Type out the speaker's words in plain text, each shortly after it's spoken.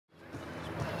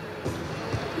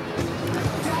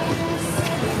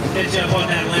catch up on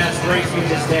that last race we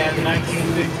just had, the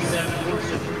 1957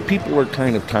 Porsche. People are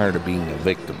kind of tired of being a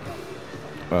victim.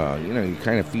 You know, you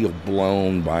kind of feel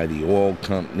blown by the oil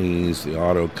companies, the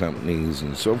auto companies,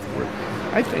 and so forth.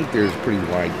 I think there's pretty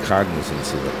wide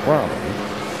cognizance of the problem,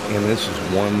 and this is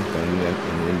one thing that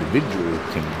an individual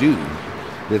can do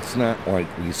that's not like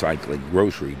recycling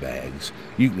grocery bags.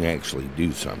 You can actually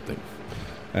do something.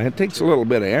 It takes a little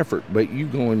bit of effort, but you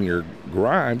go in your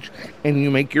garage and you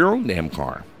make your own damn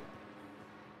car.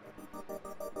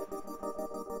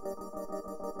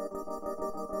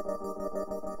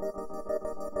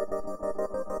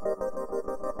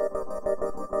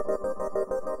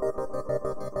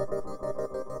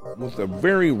 With a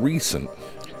very recent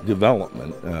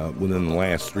development within the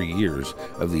last 3 years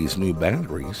of these new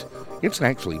batteries, it's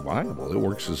actually viable. It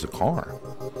works as a car.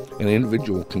 An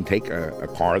individual can take a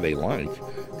car they like,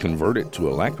 convert it to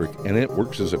electric, and it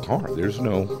works as a car. There's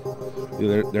no,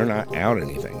 they're not out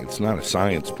anything. It's not a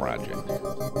science project.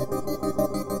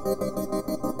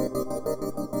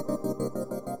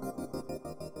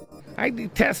 I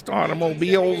detest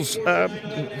automobiles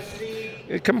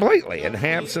completely, and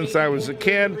have since I was a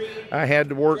kid. I had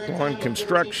to work on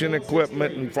construction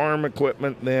equipment and farm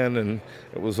equipment then, and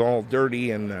it was all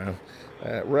dirty and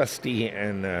rusty,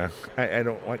 and I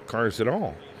don't like cars at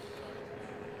all.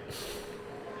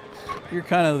 You're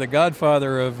kind of the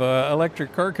godfather of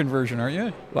electric car conversion, aren't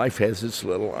you? Life has its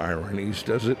little ironies,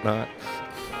 does it not?